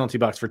sit in the penalty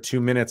box for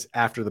 2 minutes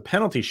after the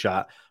penalty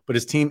shot, but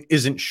his team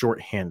isn't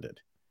shorthanded.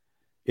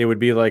 It would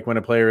be like when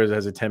a player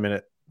has a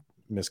 10-minute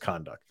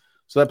misconduct.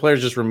 So that player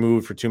is just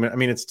removed for 2 minutes. I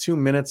mean, it's 2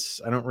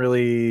 minutes. I don't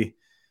really.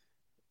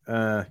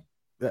 That's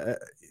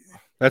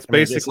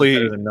basically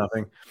better than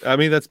nothing. I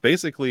mean, that's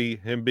basically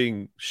him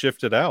being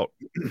shifted out.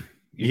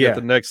 You get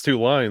the next 2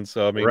 lines.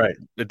 So, I mean,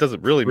 It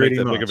doesn't really make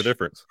that big of a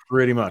difference.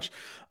 Pretty much.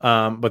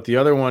 But the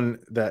other one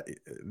that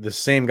the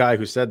same guy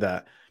who said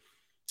that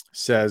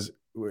says,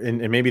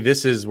 and maybe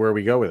this is where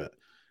we go with it,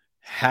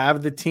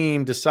 have the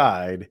team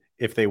decide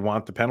if they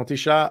want the penalty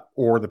shot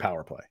or the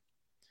power play.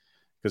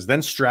 Because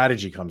then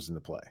strategy comes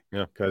into play.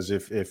 Yeah. Because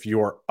if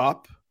you're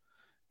up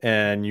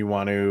and you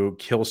want to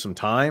kill some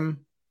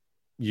time,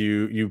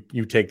 you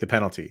take the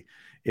penalty.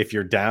 If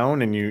you're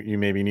down and you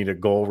maybe need a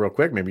goal real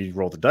quick, maybe you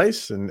roll the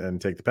dice and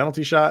take the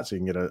penalty shot so you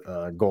can get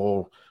a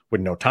goal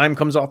when no time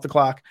comes off the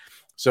clock.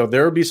 So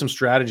there would be some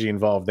strategy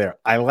involved there.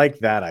 I like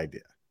that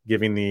idea,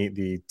 giving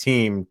the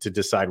team to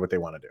decide what they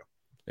want to do.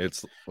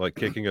 It's like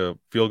kicking a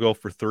field goal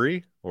for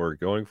 3 or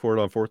going for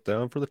it on 4th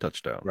down for the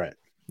touchdown. Right.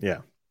 Yeah.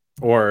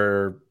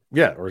 Or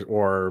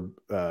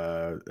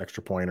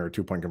extra point or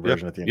 2-point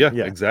conversion at the end.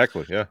 Yeah,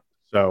 exactly. Yeah.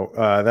 So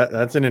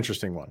that's an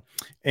interesting one.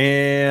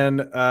 And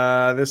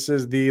this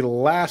is the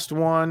last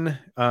one.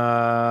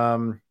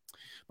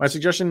 My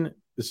suggestion,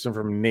 this is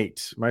from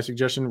Nate. My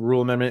suggestion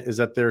rule amendment is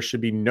that there should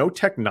be no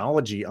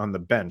technology on the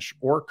bench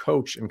or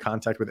coach in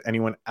contact with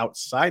anyone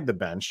outside the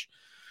bench,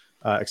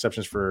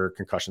 exceptions for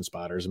concussion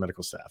spotters and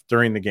medical staff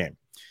during the game.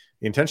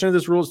 The intention of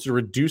this rule is to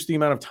reduce the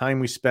amount of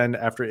time we spend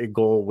after a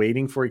goal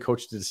waiting for a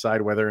coach to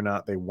decide whether or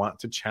not they want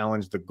to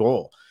challenge the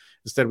goal.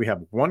 Instead, we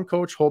have one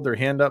coach hold their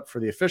hand up for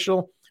the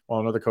official, while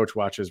another coach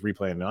watches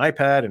replay on an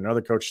iPad, and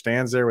another coach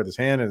stands there with his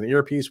hand in the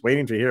earpiece,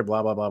 waiting to hear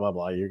blah, blah, blah, blah,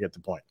 blah. You get the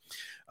point.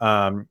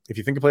 If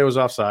you think the play was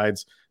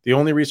offsides, the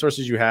only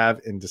resources you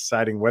have in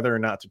deciding whether or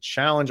not to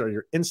challenge are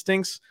your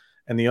instincts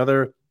and the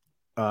others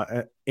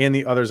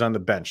on the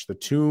bench. The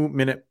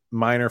 2-minute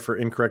minor for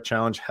incorrect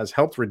challenge has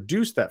helped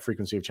reduce that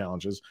frequency of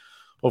challenges.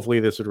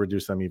 Hopefully this would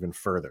reduce them even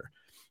further.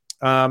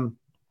 And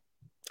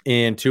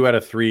 2 out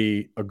of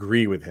 3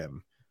 agree with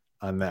him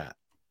on that.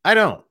 I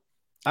don't.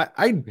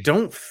 I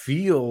don't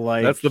feel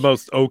like That's the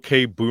most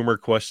okay boomer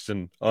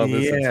question on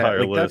this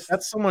entire list.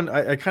 That's someone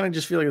I kind of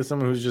just feel like it's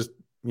someone who's just,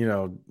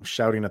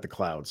 shouting at the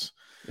clouds.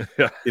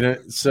 Yeah.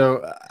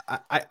 So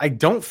I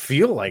don't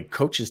feel like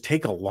coaches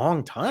take a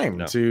long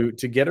time to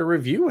get a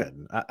review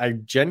in. I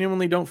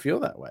genuinely don't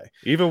feel that way.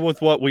 Even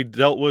with what we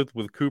dealt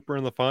with Cooper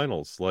in the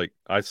finals, like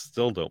I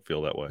still don't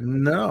feel that way.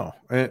 No,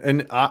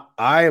 and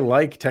I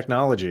like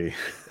technology.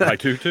 I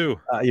do too.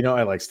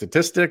 I like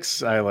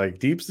statistics. I like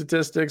deep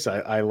statistics.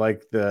 I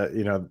like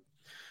that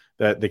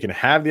they can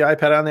have the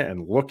iPad on there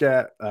and look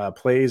at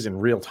plays in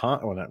real time.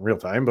 Well, not real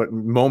time, but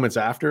moments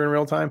after in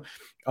real time.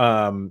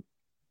 I'm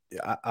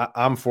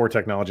for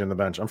technology on the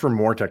bench. I'm for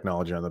more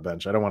technology on the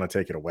bench. I don't want to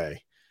take it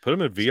away. Put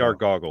them in VR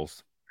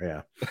goggles.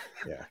 Yeah.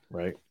 Yeah.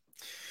 Right.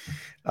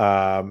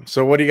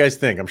 So what do you guys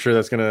think? I'm sure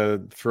that's going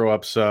to throw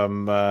up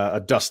some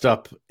a dust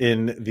up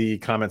in the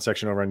comment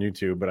section over on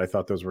YouTube, but I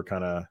thought those were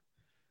kind of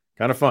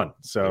fun.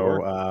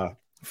 So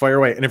fire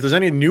away. And if there's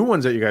any new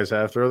ones that you guys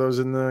have, throw those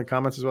in the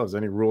comments as well. If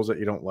there's any rules that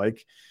you don't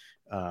like,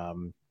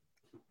 throw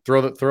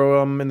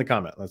them in the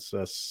comment.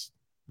 Let's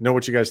know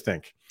what you guys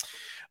think.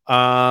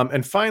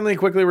 And finally,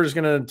 quickly, we're just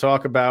going to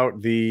talk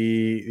about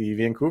the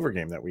Vancouver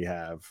game that we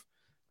have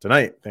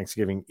tonight,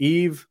 Thanksgiving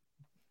Eve.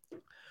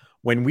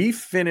 When we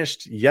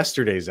finished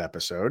yesterday's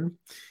episode,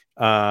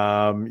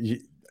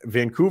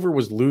 Vancouver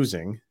was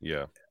losing.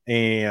 Yeah.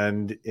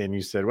 And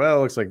you said, well,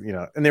 it looks like,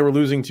 and they were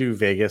losing to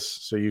Vegas.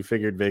 So you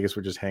figured Vegas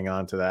would just hang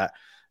on to that.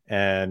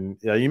 And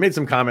you made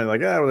some comment like,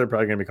 well, they're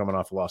probably going to be coming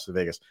off a loss to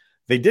Vegas.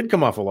 They did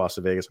come off a loss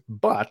to Vegas,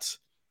 but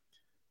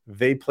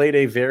they played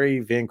a very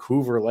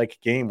Vancouver-like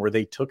game where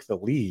they took the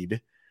lead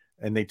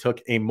and they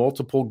took a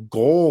multiple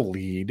goal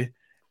lead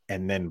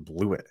and then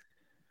blew it.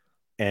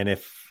 And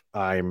if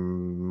my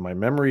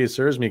memory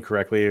serves me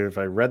correctly, if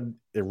I read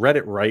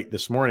it right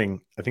this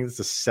morning, I think it's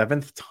the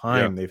 7th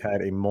time they've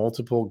had a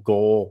multiple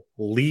goal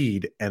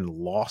lead and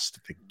lost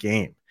the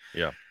game.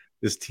 Yeah.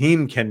 This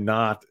team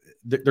cannot,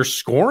 they're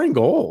scoring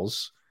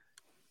goals.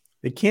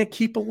 They can't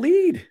keep a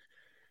lead.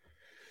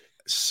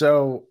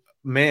 So,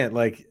 man,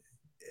 like,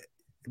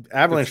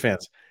 Avalanche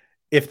fans,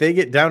 if they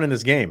get down in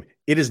this game,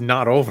 it is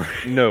not over.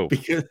 No,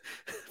 because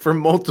for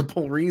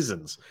multiple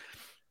reasons.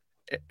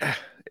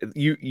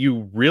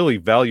 You really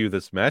value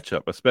this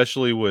matchup,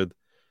 especially with,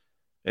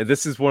 and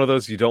this is one of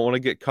those you don't want to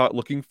get caught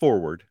looking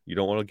forward. You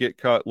don't want to get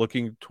caught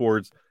looking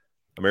towards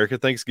American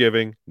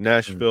Thanksgiving,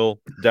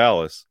 Nashville,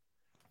 Dallas.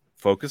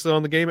 Focus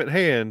on the game at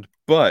hand,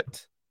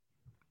 but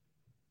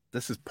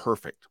this is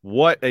perfect.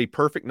 What a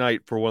perfect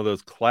night for one of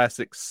those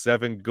classic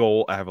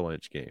 7-goal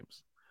Avalanche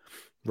games.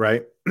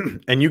 Right.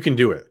 And you can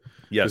do it.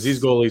 Yes. Because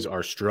these goalies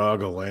are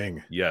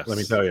struggling. Yes. Let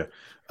me tell you.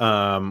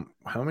 How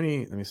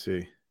many? Let me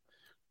see.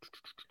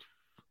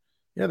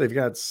 Yeah, they've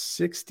got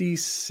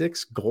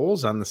 66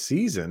 goals on the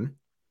season.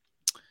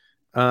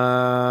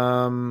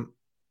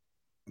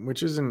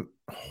 Which isn't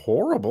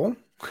horrible.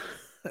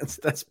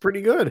 That's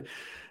pretty good.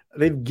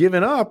 They've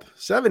given up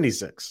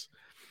 76.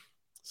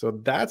 So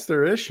that's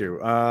their issue.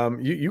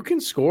 You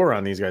can score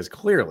on these guys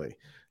clearly.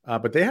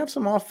 But they have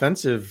some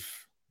offensive,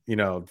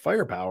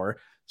 firepower.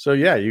 So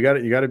yeah, you got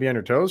to be on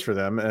your toes for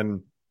them,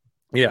 and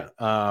yeah,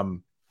 the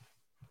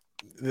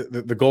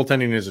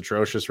goaltending is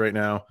atrocious right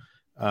now.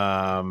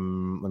 Let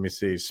me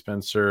see.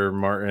 Spencer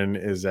Martin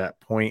is at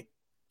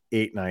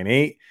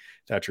 .898.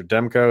 Thatcher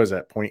Demko is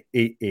at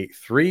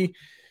 .883.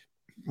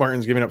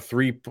 Martin's giving up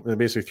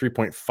basically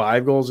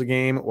 3.5 goals a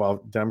game, while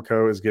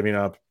Demko is giving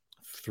up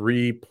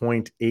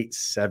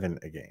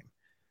 3.87 a game.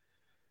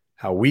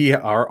 How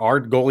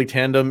our goalie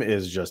tandem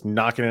is just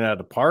knocking it out of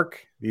the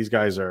park. These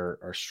guys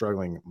are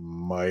struggling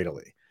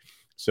mightily.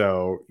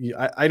 So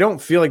I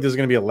don't feel like this is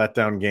going to be a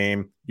letdown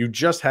game. You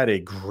just had a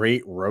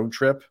great road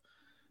trip.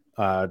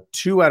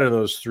 2 out of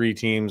those 3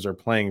 teams are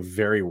playing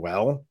very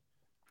well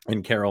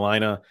in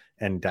Carolina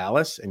and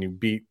Dallas, and you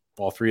beat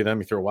all 3 of them.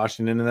 You throw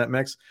Washington in that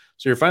mix.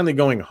 So you're finally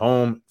going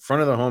home, in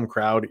front of the home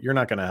crowd. You're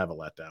not going to have a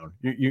letdown.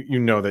 You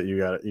know that you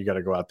got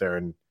to go out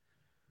there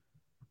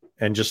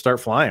and just start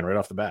flying right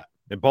off the bat.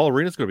 And Ball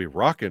Arena's going to be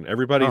rocking.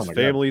 Everybody's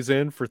family's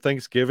in for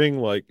Thanksgiving.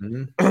 Like,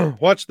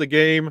 watch the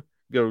game,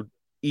 go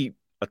eat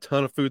a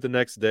ton of food the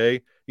next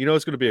day.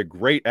 It's going to be a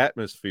great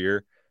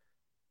atmosphere.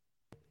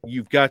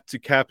 You've got to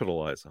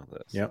capitalize on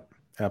this. Yep,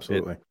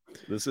 absolutely.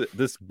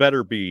 This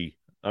better be.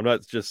 I'm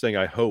not just saying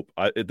I hope.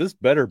 This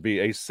better be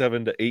a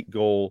 7 to 8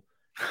 goal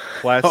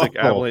classic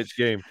Avalanche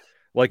game.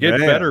 Like, it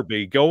better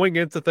be. Going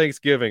into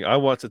Thanksgiving, I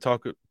want to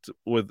talk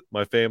with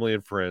my family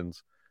and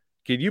friends.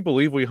 Can you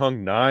believe we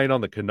hung 9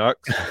 on the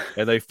Canucks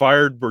and they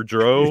fired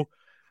Boudreau?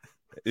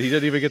 He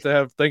didn't even get to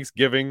have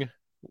Thanksgiving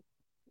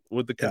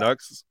with the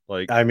Canucks.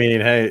 Like, I mean,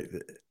 hey,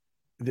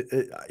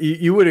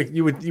 you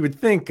would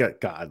think,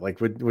 God, like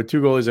with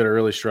 2 goalies that are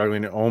really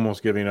struggling,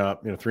 almost giving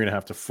up,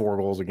 3.5 to 4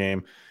 goals a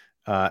game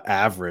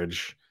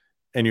average,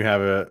 and you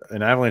have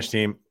an Avalanche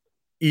team,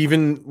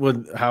 even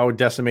with how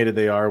decimated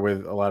they are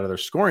with a lot of their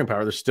scoring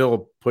power, they're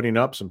still putting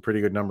up some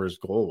pretty good numbers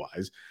goal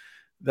wise,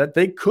 that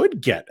they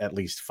could get at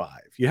least 5.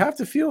 You have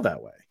to feel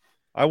that way.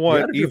 I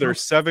want either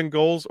 7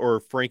 goals or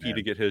Frankie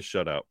to get his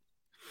shutout.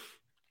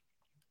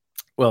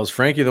 Well, is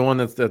Frankie the one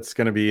that's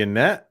going to be in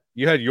net?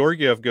 You had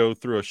Georgiev go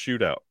through a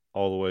shootout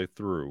all the way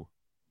through.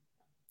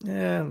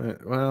 Yeah,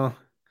 well,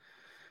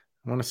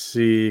 I want to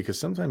see because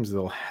sometimes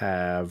they'll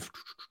have.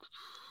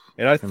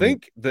 And I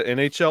think the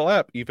NHL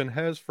app even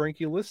has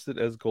Frankie listed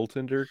as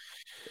goaltender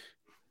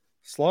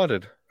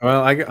slotted.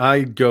 Well,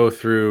 I go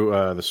through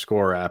the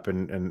Score app,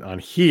 and on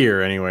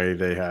here anyway,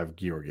 they have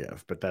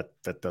Georgiev, but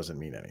that doesn't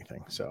mean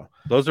anything. So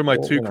those are my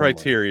two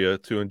criteria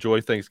to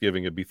enjoy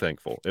Thanksgiving and be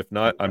thankful. If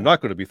not, I'm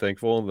not going to be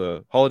thankful, and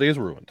the holiday is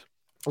ruined.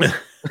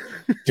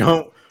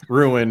 Don't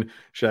ruin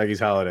Shaggy's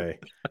holiday,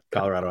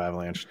 Colorado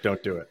Avalanche.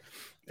 Don't do it.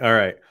 All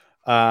right.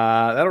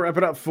 That'll wrap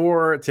it up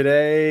for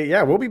today.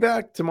 Yeah, we'll be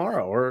back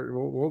tomorrow, or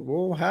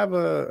we'll have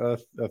a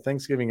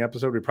Thanksgiving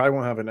episode. We probably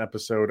won't have an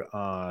episode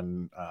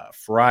on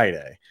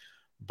Friday,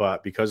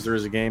 but because there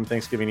is a game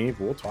Thanksgiving Eve,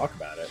 we'll talk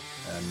about it.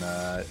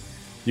 And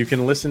you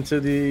can listen to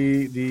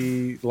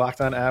the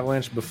Locked On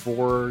Avalanche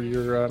before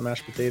your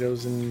mashed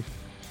potatoes and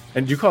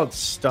do you call it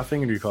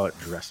stuffing or do you call it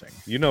dressing?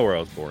 You know where I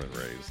was born and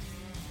raised.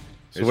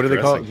 So what do they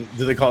call it?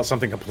 Do they call it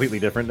something completely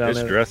different down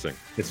there? It's dressing.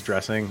 It's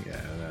dressing.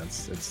 Yeah,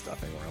 it's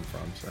stuffing where I'm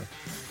from.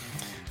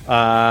 So,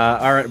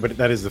 all right, but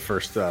that is the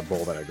first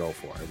bowl that I go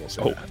for. I will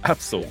say that.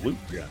 Absolutely.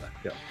 Yeah.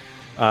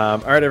 All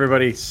right,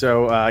 everybody.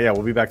 So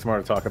we'll be back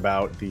tomorrow to talk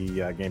about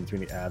the game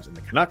between the Avs and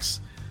the Canucks.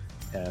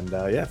 And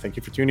thank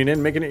you for tuning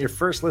in, making it your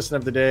first listen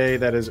of the day.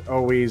 That is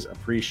always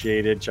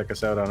appreciated. Check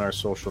us out on our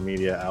social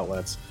media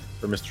outlets.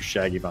 For Mr.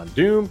 Shaggy Von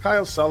Doom,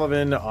 Kyle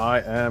Sullivan, I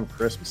am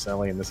Chris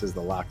Maselli, and this is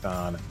the Locked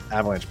On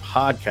Avalanche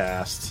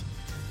podcast.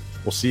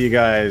 We'll see you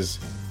guys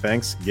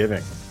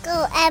Thanksgiving.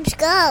 Go, Avs,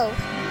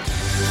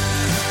 go!